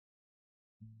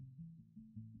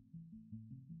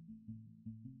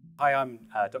Hi, I'm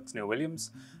Dr. Neil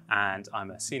Williams, and I'm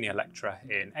a senior lecturer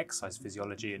in exercise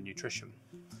physiology and nutrition.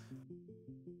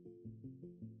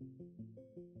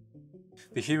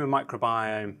 The human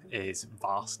microbiome is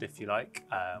vast, if you like.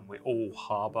 We all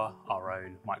harbour our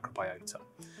own microbiota,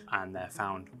 and they're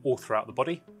found all throughout the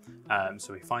body.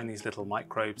 So we find these little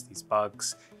microbes, these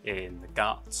bugs, in the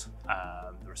gut,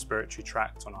 the respiratory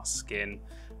tract, on our skin,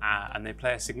 and they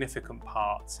play a significant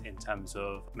part in terms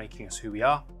of making us who we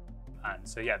are. And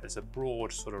so yeah, there's a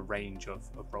broad sort of range of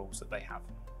roles that they have.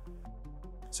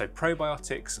 So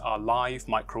probiotics are live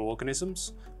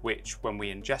microorganisms, which when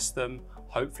we ingest them,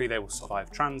 hopefully they will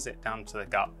survive transit down to the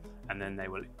gut, and then they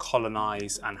will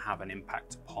colonize and have an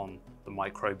impact upon the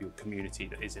microbial community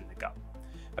that is in the gut.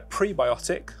 A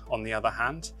prebiotic, on the other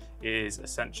hand, is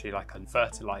essentially like a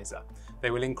fertilizer. They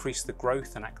will increase the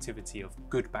growth and activity of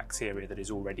good bacteria that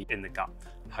is already in the gut.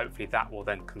 And hopefully that will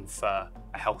then confer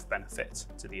a health benefit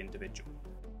to the individual.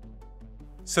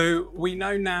 So we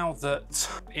know now that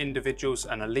individuals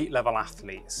and elite level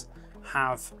athletes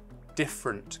have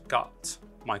different gut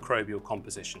microbial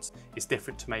compositions. It's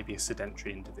different to maybe a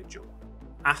sedentary individual.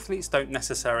 Athletes don't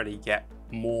necessarily get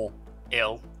more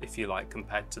ill, if you like,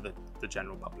 compared to the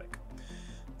general public.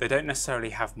 They don't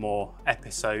necessarily have more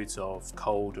episodes of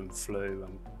cold and flu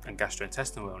and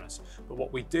gastrointestinal illness, but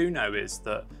what we do know is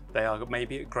that they are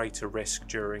maybe at greater risk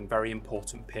during very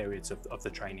important periods of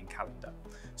the training calendar.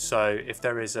 So if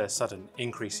there is a sudden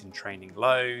increase in training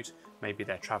load, maybe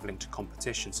they're traveling to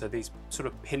competition, so these sort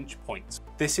of pinch points,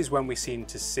 this is when we seem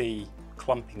to see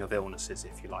clumping of illnesses,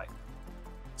 if you like.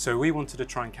 So we wanted to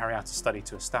try and carry out a study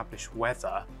to establish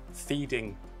whether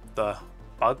feeding the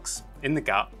bugs in the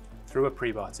gut through a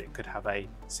prebiotic could have a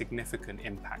significant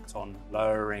impact on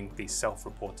lowering these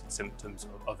self-reported symptoms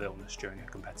of illness during a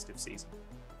competitive season.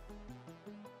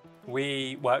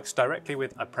 We worked directly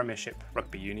with a Premiership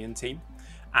rugby union team,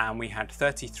 and we had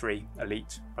 33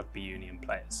 elite rugby union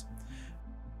players.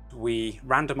 We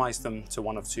randomised them to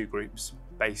one of two groups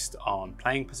based on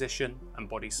playing position and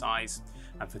body size,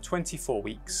 and for 24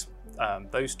 weeks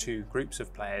those two groups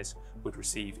of players would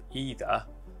receive either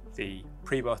the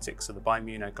prebiotics of the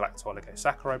Bimuno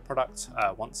GALACTOOLIGOSACCHARIDES product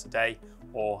once a day,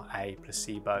 or a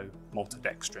placebo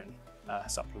MALTODEXTRIN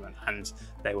supplement, and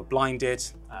they were blinded,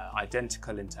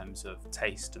 identical in terms of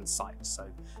taste and sight, so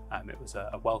it was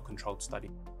a well-controlled study.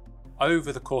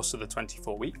 Over the course of the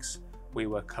 24 weeks, we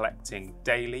were collecting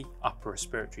daily upper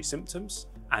respiratory symptoms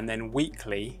and then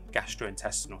weekly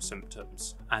gastrointestinal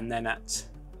symptoms. And then at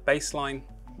baseline,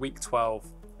 week 12,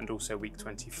 and also week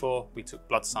 24, we took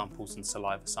blood samples and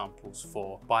saliva samples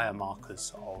for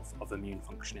biomarkers of immune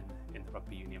function in the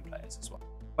rugby union players as well.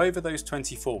 Over those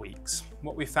 24 weeks,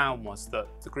 what we found was that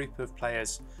the group of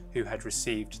players who had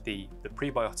received the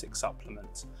prebiotic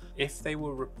supplement, if they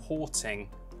were reporting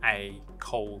a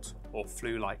cold or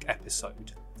flu-like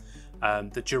episode,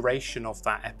 the duration of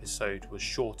that episode was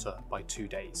shorter by 2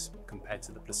 days compared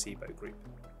to the placebo group.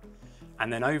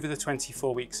 And then over the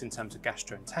 24 weeks in terms of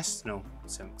gastrointestinal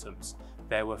symptoms,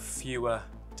 there were fewer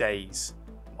days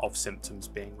of symptoms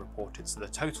being reported. So the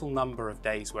total number of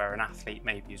days where an athlete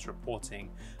maybe is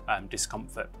reporting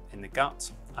discomfort in the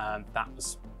gut, that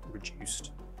was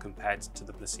reduced compared to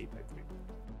the placebo group.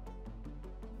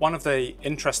 One of the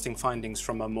interesting findings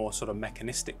from a more sort of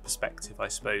mechanistic perspective, I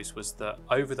suppose, was that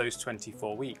over those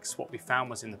 24 weeks, what we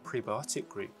found was in the prebiotic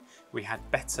group, we had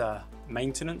better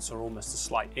maintenance or almost a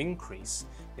slight increase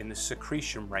in the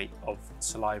secretion rate of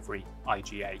salivary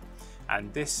IgA.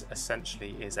 And this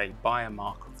essentially is a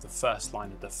biomarker of the first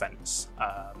line of defense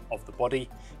of the body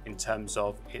in terms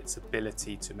of its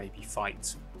ability to maybe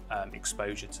fight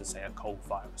exposure to, say, a cold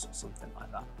virus or something like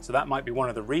that. So that might be one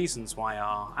of the reasons why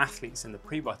our athletes in the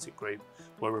prebiotic group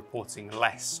were reporting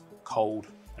less cold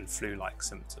and flu-like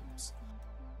symptoms.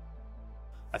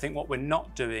 I think what we're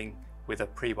not doing with a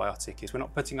prebiotic is we're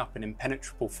not putting up an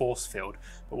impenetrable force field,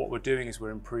 but what we're doing is we're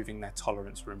improving their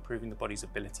tolerance, we're improving the body's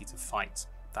ability to fight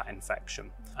that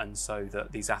infection. And so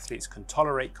that these athletes can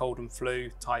tolerate cold and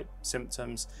flu type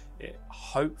symptoms, it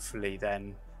hopefully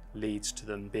then leads to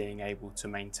them being able to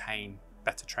maintain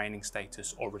better training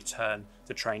status or return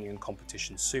to training and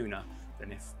competition sooner than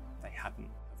if they hadn't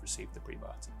received the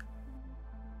prebiotic.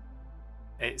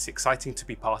 It's exciting to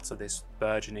be part of this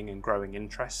burgeoning and growing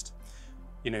interest.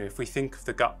 You know, if we think of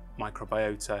the gut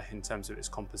microbiota in terms of its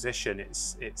composition,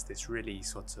 it's this really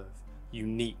sort of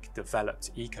unique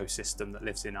developed ecosystem that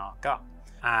lives in our gut,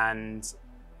 and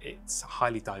it's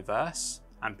highly diverse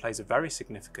and plays a very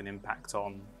significant impact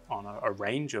on a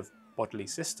range of bodily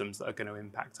systems that are going to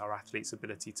impact our athletes'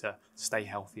 ability to stay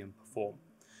healthy and perform.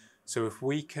 So if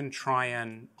we can try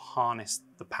and harness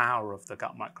the power of the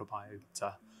gut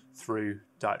microbiota through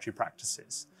dietary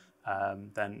practices,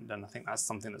 then I think that's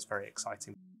something that's very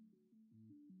exciting.